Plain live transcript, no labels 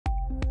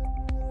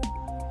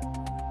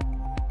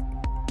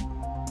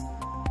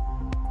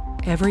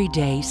Every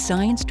day,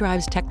 science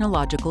drives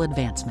technological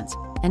advancements.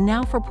 And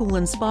now for pool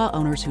and spa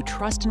owners who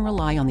trust and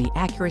rely on the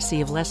accuracy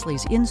of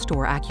Leslie's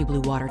in-store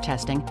AccuBlue water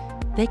testing,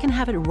 they can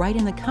have it right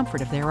in the comfort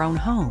of their own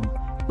home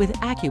with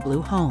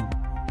AccuBlue Home.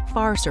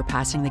 Far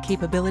surpassing the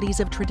capabilities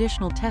of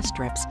traditional test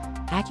strips,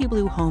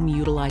 AccuBlue Home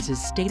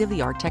utilizes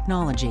state-of-the-art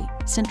technology,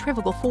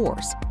 centrifugal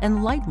force,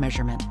 and light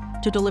measurement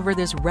to deliver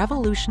this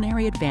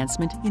revolutionary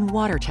advancement in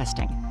water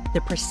testing. The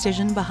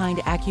precision behind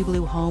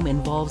AccuBlue Home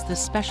involves the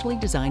specially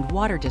designed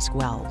water disc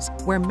wells,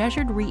 where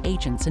measured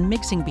reagents and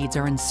mixing beads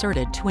are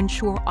inserted to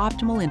ensure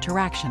optimal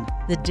interaction.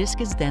 The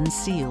disc is then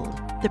sealed.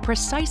 The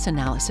precise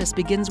analysis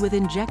begins with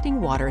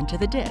injecting water into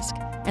the disc,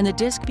 and the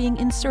disc being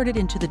inserted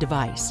into the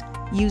device.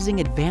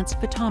 Using advanced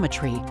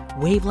photometry,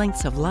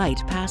 wavelengths of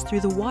light pass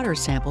through the water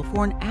sample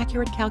for an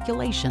accurate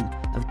calculation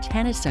of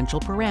 10 essential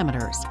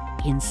parameters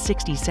in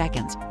 60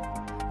 seconds.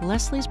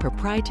 Leslie's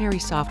proprietary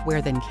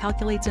software then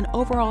calculates an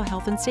overall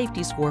health and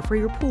safety score for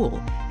your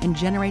pool and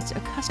generates a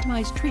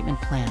customized treatment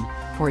plan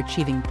for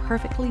achieving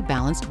perfectly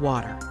balanced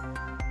water.